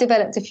 So I've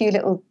developed a few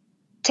little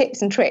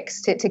tips and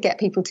tricks to get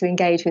people to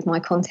engage with my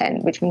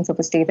content, which means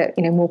obviously that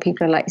more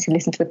people are likely to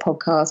listen to the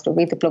podcast or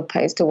read the blog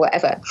post or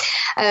whatever.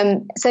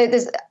 So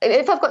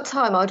if I've got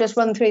time, I'll just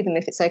run through them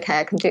if it's okay.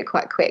 I can do it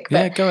quite quick.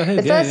 But go ahead.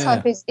 The first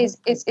type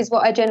is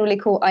what I generally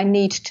call I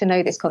need to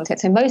know this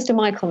content. So most of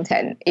my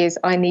content is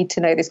I need to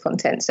know this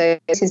content. So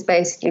this is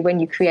basically when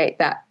you create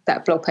that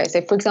blog post.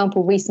 So for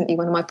example, recently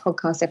one of my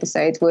podcast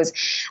episodes was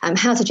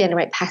how to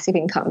generate passive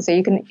income. So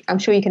I'm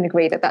sure you can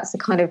agree that that's the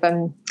kind of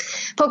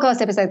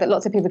podcast episode that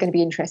lots of people are going to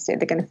be interested.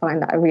 They're going to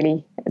find that a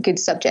really good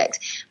subject.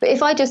 But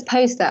if I just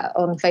post that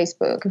on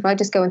Facebook, if I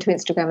just go onto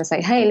Instagram and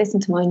say, hey, listen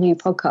to my new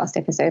podcast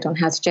episode on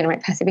how to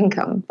generate passive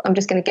income, I'm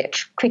just going to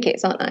get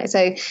crickets, aren't I?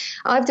 So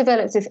I've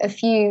developed a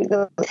few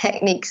little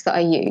techniques that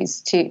I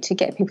use to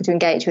get people to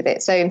engage with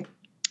it. So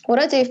what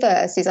I do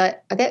first is I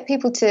get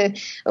people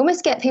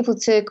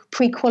to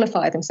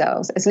pre-qualify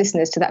themselves as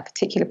listeners to that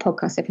particular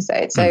podcast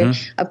episode. So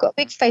I've got a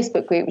big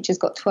Facebook group which has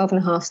got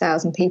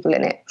 12,500 people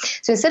in it.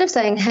 So instead of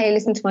saying, hey,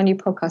 listen to my new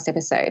podcast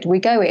episode, we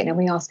go in and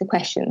we ask a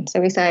question.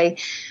 So we say,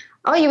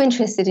 are you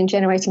interested in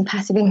generating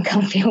passive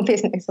income for your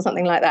business or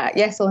something like that?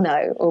 Yes or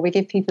no? Or we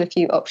give people a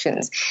few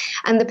options.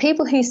 And the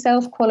people who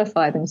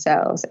self-qualify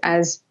themselves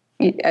as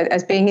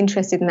being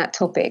interested in that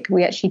topic,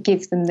 we actually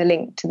give them the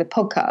link to the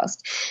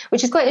podcast,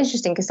 which is quite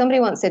interesting because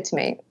somebody once said to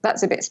me,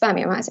 that's a bit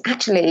spammy. I'm like,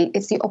 actually,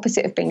 it's the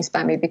opposite of being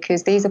spammy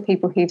because these are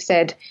people who've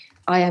said,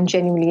 I am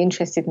genuinely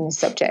interested in this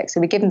subject.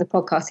 So we give them the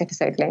podcast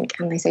episode link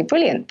and they say,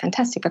 brilliant,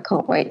 fantastic. I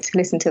can't wait to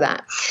listen to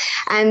that.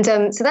 And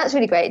so that's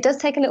really great. It does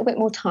take a little bit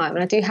more time.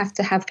 And I do have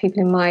to have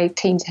people in my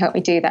team to help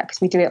me do that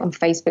because we do it on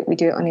Facebook, we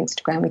do it on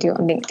Instagram, we do it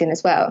on LinkedIn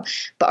as well.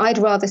 But I'd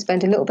rather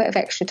spend a little bit of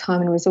extra time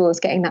and resource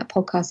getting that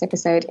podcast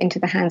episode into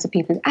the hands of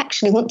people who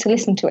actually want to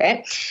listen to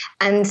it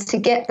and to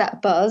get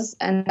that buzz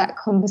and that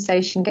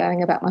conversation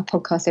going about my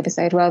podcast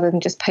episode rather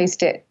than just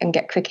post it and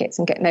get crickets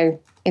and get no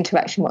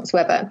interaction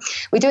whatsoever.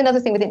 We do another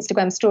thing with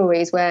Instagram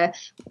stories where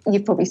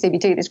you've probably seen me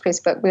do this, Chris,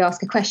 but we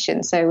ask a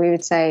question. So we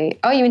would say,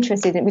 are you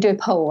interested in, we do a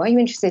poll, are you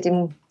interested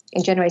in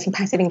generating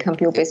passive income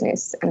for your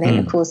business? And then,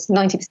 of course,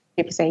 90% of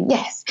people say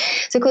yes.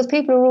 So, of course,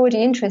 people are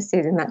already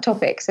interested in that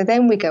topic. So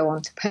then we go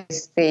on to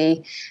post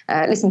the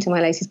listen to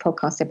my latest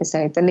podcast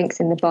episode, the link's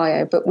in the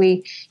bio. But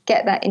we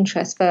get that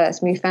interest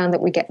first. And we found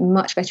that we get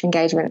much better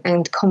engagement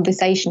and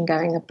conversation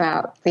going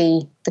about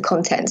the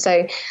content.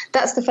 So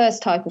that's the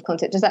first type of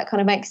content. Does that kind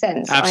of make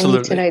sense? Absolutely.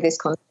 I need to know this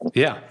content.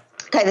 Yeah.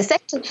 Okay, the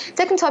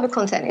second type of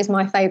content is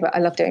my favourite. I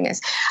love doing this.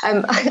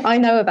 I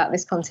know about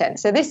this content.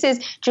 So this is,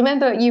 do you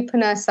remember at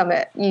Youpreneur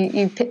Summit,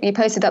 you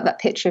posted up that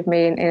picture of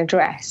me in a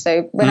dress?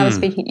 So when I was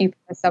speaking at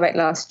Youpreneur Summit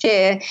last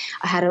year,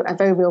 I had a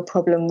very real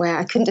problem where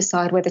I couldn't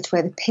decide whether to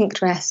wear the pink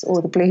dress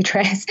or the blue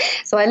dress.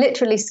 So I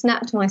literally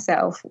snapped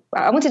myself.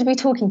 I wanted to be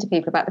talking to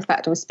people about the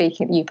fact I was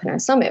speaking at the Youpreneur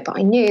Summit, but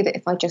I knew that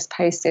if I just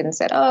posted and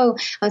said, oh,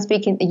 I'm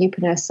speaking at the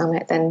Youpreneur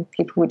Summit, then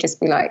people would just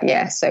be like,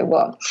 yeah, so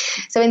what?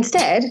 So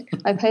instead,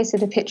 I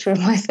posted a picture of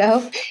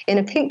myself in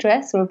a pink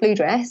dress or a blue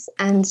dress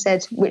and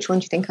said, which one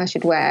do you think I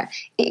should wear?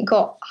 It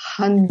got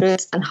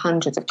hundreds and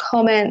hundreds of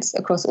comments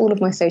across all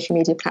of my social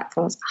media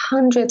platforms,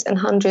 hundreds and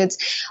hundreds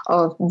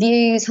of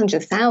views,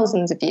 hundreds of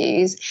thousands of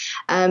views.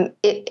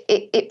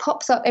 It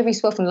pops up every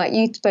so often, like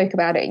you spoke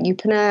about it at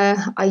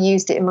Youpreneur. I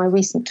used it in my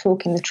recent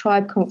talk in the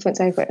Tribe conference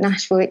over at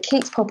Nashville. It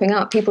keeps popping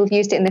up. People have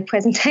used it in their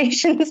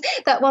presentations.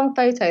 That one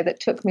photo that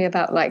took me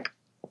about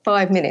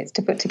 5 minutes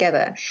to put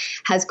together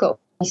has got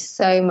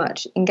so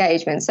much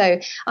engagement. So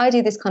I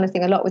do this kind of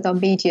thing a lot with our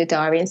media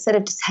diary. Instead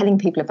of just telling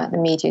people about the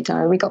media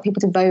diary, we got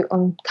people to vote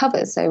on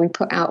covers. So we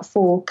put out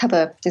 4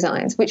 cover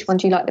designs. Which one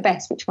do you like the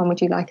best? Which one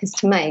would you like us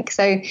to make?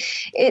 So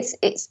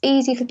it's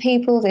easy for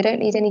people. They don't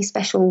need any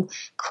special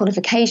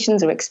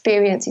qualifications or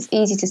experience. It's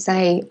easy to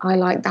say, I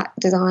like that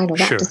design or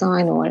that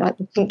design, or I like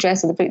the pink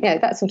dress or the blue,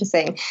 that sort of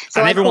thing.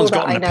 So and everyone's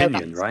got an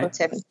opinion, right?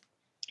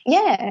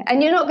 Yeah,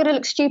 and you're not going to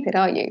look stupid,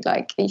 are you?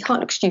 You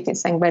can't look stupid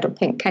saying red or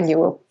pink, can you?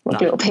 Or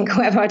blue or pink or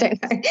whatever, I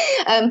don't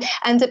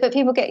know. But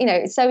people get,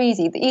 it's so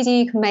easy. The easier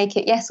you can make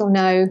it, yes or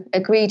no,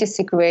 agree,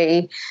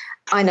 disagree.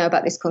 I know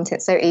about this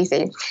content, so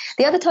easy.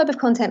 The other type of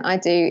content I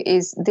do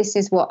is this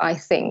is what I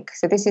think.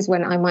 So this is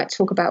when I might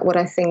talk about what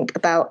I think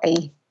about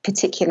a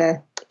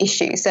particular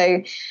issue.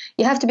 So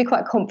you have to be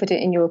quite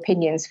confident in your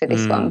opinions for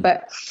this one.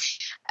 But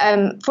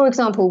for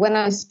example, when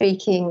I was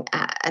speaking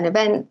at an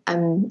event,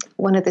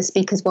 one of the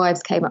speakers'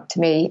 wives came up to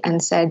me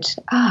and said,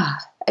 are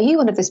you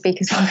one of the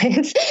speakers'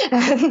 wives?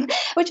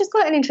 Which is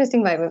quite an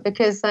interesting moment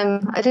because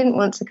I didn't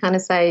want to kind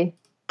of say,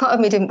 part of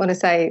me didn't want to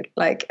say,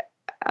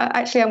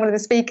 actually, I'm one of the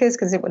speakers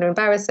because I didn't want to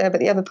embarrass her.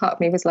 But the other part of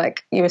me was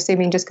like, you're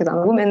assuming just because I'm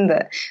a woman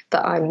that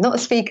I'm not a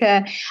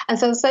speaker. And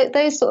so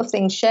those sort of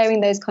things,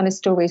 sharing those kind of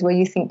stories where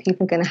you think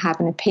people are going to have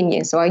an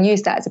opinion. So I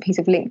used that as a piece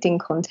of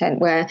LinkedIn content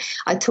where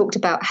I talked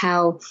about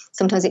how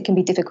sometimes it can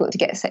be difficult to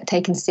get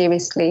taken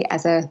seriously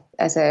as a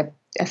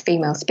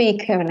female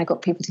speaker, and I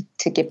got people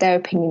to give their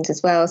opinions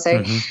as well.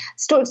 So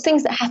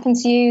things that happen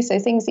to you, so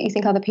things that you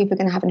think other people are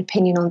going to have an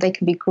opinion on, they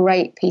can be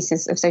great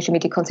pieces of social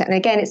media content. And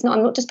again,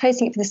 I'm not just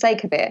posting it for the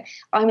sake of it.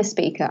 I'm a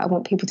speaker. I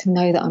want people to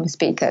know that I'm a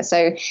speaker.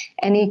 So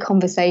any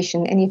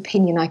conversation, any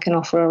opinion I can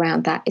offer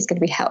around that is going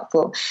to be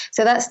helpful.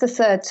 So that's the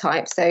third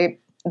type. So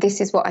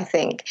this is what I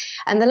think.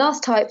 And the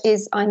last type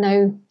is I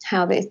know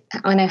how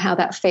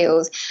that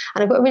feels.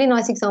 And I've got a really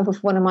nice example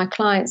for one of my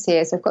clients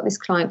here. So I've got this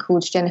client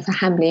called Jennifer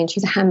Hambley, and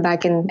she's a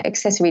handbag and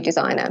accessory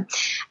designer.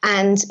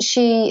 And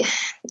she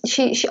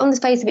on the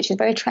face of it, she's a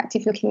very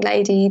attractive looking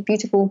lady,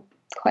 beautiful,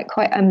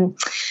 quite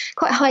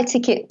high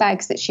ticket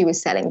bags that she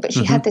was selling. But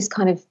she had this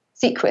kind of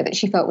secret that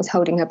she felt was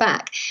holding her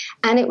back.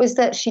 And it was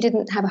that she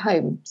didn't have a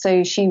home.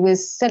 So she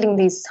was selling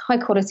these high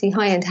quality,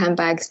 high end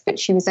handbags, but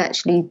she was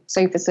actually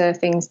sofa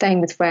surfing, staying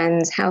with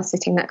friends, house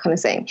sitting, that kind of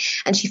thing.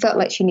 And she felt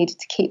like she needed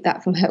to keep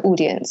that from her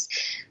audience.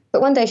 But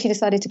one day she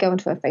decided to go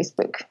onto her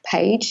Facebook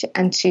page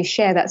and to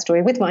share that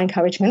story, with my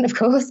encouragement, of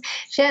course,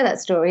 share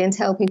that story and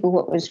tell people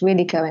what was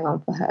really going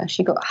on for her.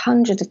 She got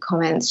hundreds of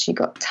comments. She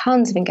got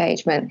tons of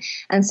engagement.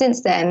 And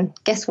since then,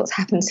 guess what's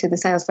happened to the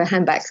sales for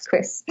handbags,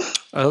 Chris?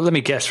 Let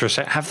me guess for a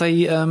sec. Have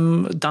they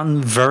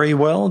done very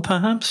well,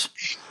 perhaps?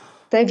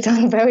 They've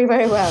done very,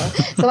 very well.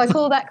 So I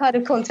call that kind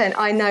of content,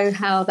 I know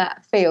how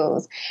that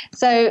feels.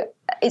 So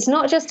it's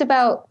not just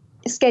about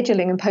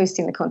scheduling and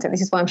posting the content.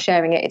 This is why I'm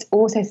sharing it. It's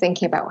also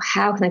thinking about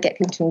how can I get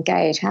people to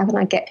engage? How can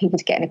I get people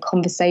to get in a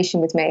conversation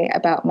with me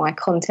about my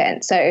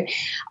content? So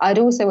I'd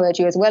also urge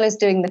you, as well as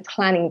doing the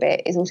planning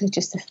bit, is also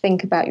just to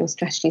think about your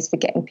strategies for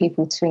getting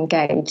people to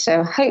engage. So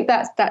I hope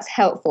that's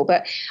helpful.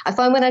 But I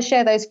find when I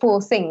share those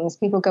 4 things,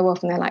 people go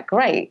off and they're like,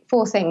 great,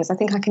 4 things. I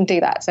think I can do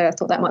that. So I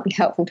thought that might be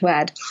helpful to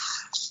add.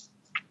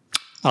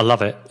 I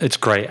love it. It's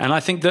great. And I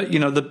think that,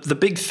 the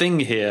big thing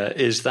here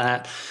is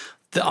that,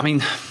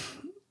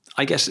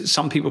 I guess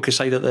some people could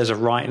say that there's a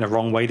right and a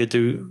wrong way to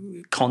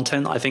do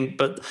content, I think,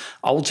 but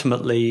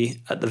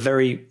ultimately at the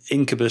very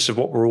incubus of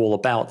what we're all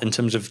about in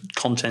terms of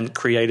content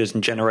creators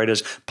and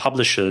generators,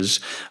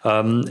 publishers,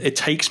 it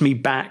takes me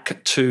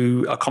back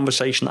to a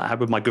conversation that I had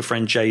with my good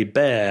friend Jay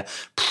Baer,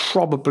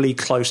 probably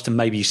close to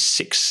maybe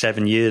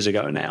 6-7 years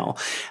ago now.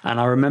 And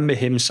I remember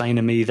him saying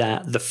to me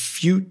that the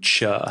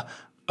future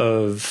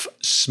of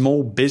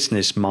small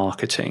business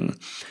marketing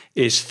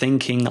is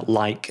thinking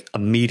like a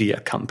media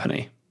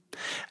company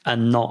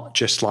and not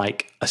just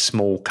like a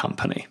small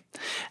company.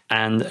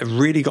 And it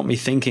really got me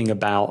thinking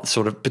about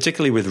sort of,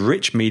 particularly with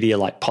rich media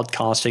like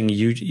podcasting,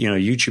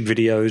 YouTube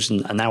videos,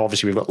 and now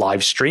obviously we've got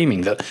live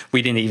streaming, that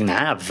we didn't even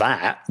have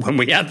that when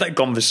we had that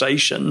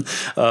conversation.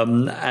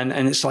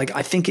 And it's like,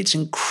 I think it's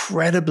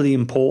incredibly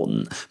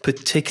important,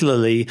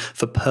 particularly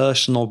for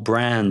personal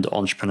brand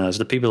entrepreneurs,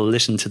 the people who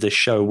listen to this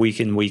show week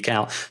in, week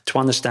out, to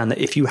understand that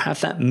if you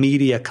have that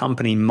media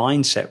company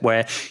mindset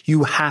where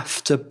you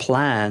have to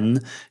plan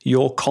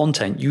your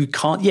content, you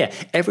can't,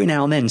 every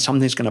now and then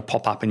something's going to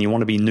pop up and you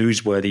want to be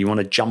newsworthy, you want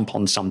to jump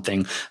on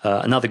something.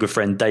 Another good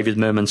friend, David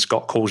Merman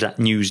Scott, calls that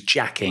news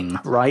jacking,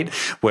 right?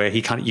 Where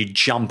you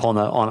jump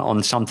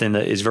on something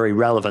that is very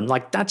relevant.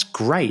 Like, that's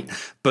great,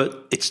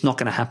 but it's not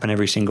going to happen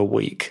every single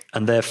week.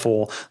 And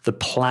therefore the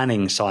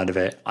planning side of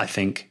it, I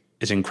think,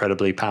 is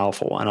incredibly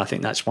powerful. And I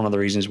think that's one of the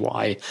reasons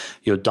why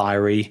your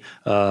diary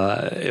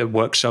it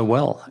works so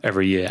well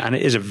every year. And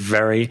it is a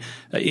very,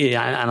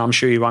 and I'm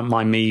sure you won't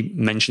mind me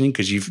mentioning,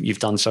 because you've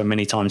done so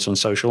many times on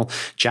social,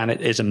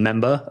 Janet is a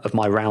member of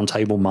my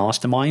Roundtable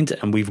Mastermind,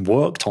 and we've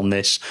worked on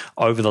this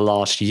over the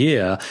last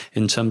year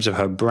in terms of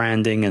her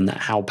branding and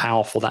how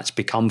powerful that's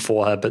become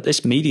for her. But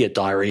this media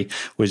diary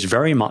was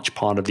very much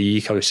part of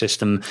the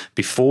ecosystem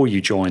before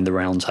you joined the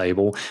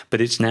Roundtable,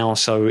 but it's now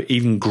so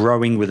even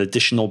growing with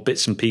additional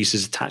bits and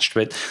pieces attached to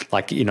it.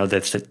 Like, you know,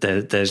 there's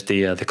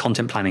the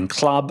content planning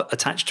club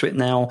attached to it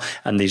now,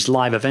 and these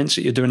live events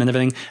that you're doing and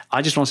everything.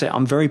 I just want to say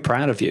I'm very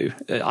proud of you.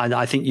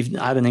 I think you've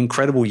had an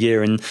incredible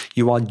year, and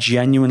you are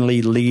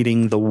genuinely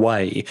leading the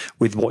way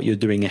with what you're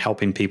doing and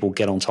helping people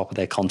get on top of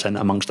their content,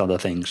 amongst other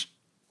things.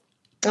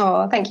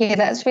 Oh, thank you.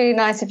 That's really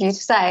nice of you to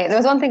say. There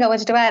was one thing I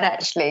wanted to add,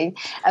 actually,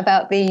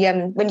 about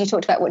the when you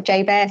talked about what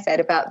Jay Baer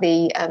said about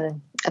the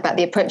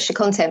approach to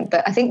content.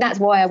 But I think that's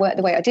why I work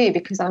the way I do,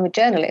 because I'm a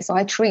journalist. So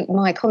I treat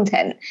my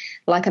content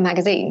like a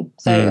magazine.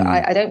 So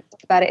I don't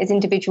think about it as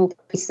individual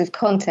pieces of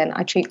content.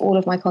 I treat all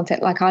of my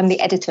content like I'm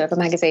the editor of a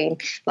magazine,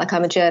 like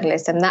I'm a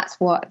journalist. And that's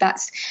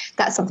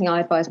something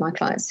I advise my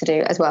clients to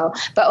do as well.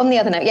 But on the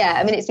other note, yeah,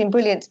 I mean, it's been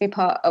brilliant to be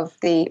part of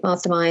the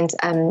mastermind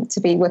and to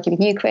be working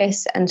with you,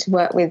 Chris, and to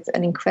work with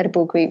an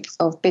incredible group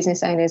of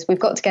business owners. We've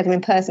got together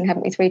in person,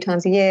 haven't we, 3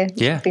 times a year?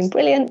 Yeah. It's been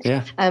brilliant.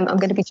 Yeah. I'm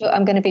going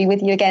to be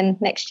with you again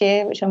next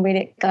year, which I'm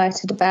really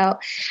excited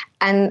about.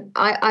 And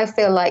I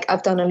feel like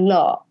I've done a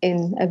lot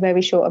in a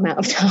very short amount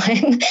of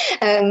time,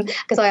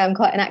 because I am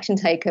quite an action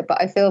taker.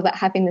 But I feel that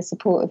having the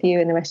support of you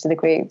and the rest of the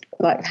group,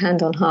 like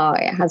hand on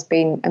heart, it has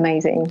been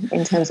amazing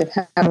in terms of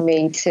helping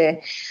me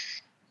to,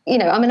 you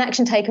know, I'm an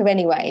action taker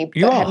anyway,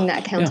 but having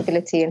that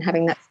accountability and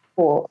having that support,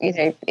 you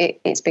know,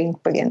 it's been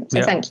brilliant.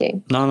 So thank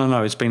you.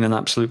 No. It's been an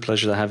absolute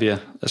pleasure to have you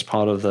as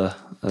part of the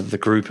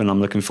group, and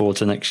I'm looking forward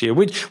to next year.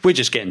 We're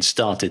just getting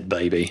started,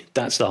 baby.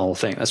 That's the whole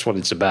thing. That's what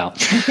it's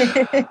about.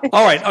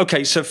 All right.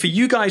 Okay. So for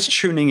you guys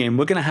tuning in,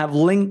 we're going to have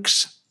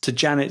links to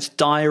Janet's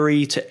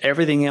diary, to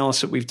everything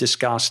else that we've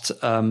discussed,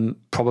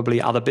 probably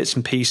other bits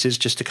and pieces,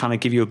 just to kind of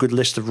give you a good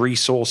list of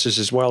resources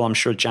as well. I'm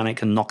sure Janet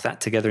can knock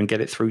that together and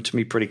get it through to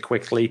me pretty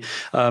quickly.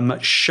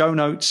 Show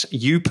notes,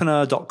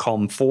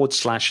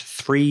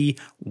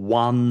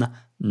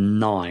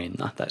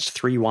 youpreneur.com/319. That's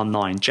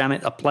 319.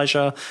 Janet, a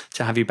pleasure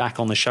to have you back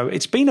on the show.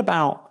 It's been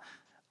about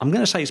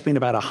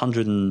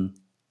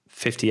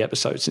 150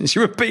 episodes since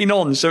you were been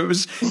on, so it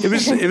was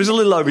a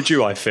little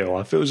overdue. I feel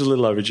it was a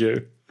little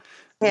overdue.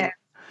 Yeah.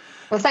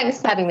 Well,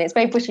 thanks for having me. It's a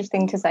very British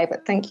thing to say,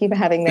 but thank you for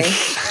having me.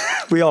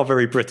 We are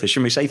very British,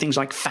 and we say things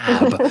like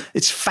fab.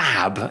 It's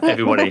fab,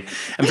 everybody.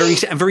 And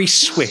very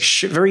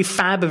swish. Very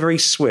fab, very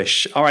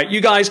swish. All right, you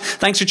guys,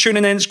 thanks for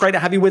tuning in. It's great to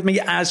have you with me.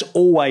 As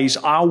always,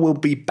 I will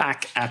be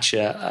back at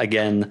you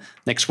again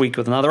next week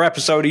with another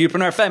episode of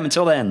Youpreneur FM.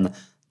 Until then,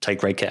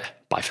 take great care.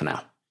 Bye for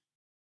now.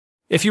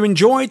 If you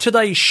enjoyed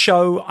today's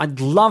show,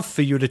 I'd love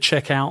for you to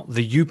check out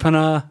the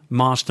Youpreneur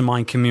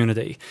Mastermind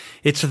community.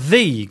 It's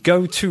the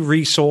go-to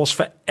resource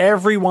for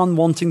everyone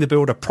wanting to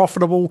build a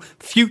profitable,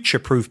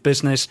 future-proof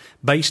business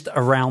based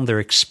around their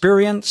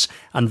experience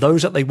and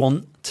those that they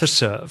want to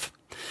serve.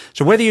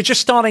 So whether you're just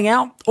starting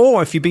out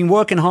or if you've been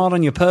working hard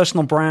on your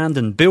personal brand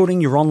and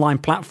building your online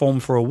platform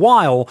for a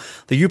while,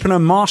 the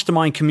Youpreneur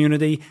Mastermind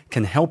community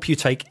can help you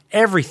take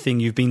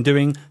everything you've been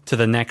doing to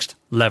the next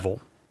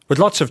level. With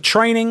lots of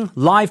training,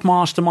 live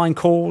mastermind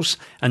calls,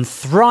 and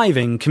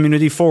thriving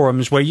community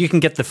forums where you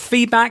can get the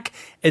feedback,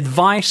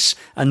 advice,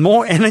 and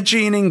more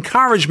energy and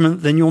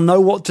encouragement than you'll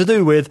know what to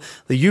do with,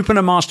 the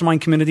Youpreneur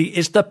Mastermind community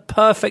is the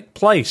perfect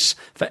place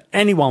for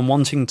anyone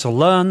wanting to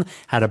learn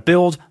how to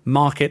build,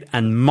 market,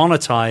 and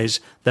monetize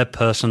their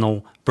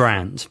personal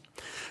brand.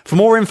 For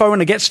more info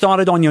and to get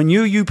started on your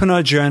new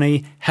Youpreneur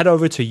journey, head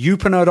over to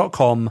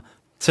youpreneur.com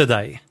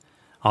today.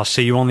 I'll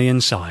see you on the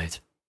inside.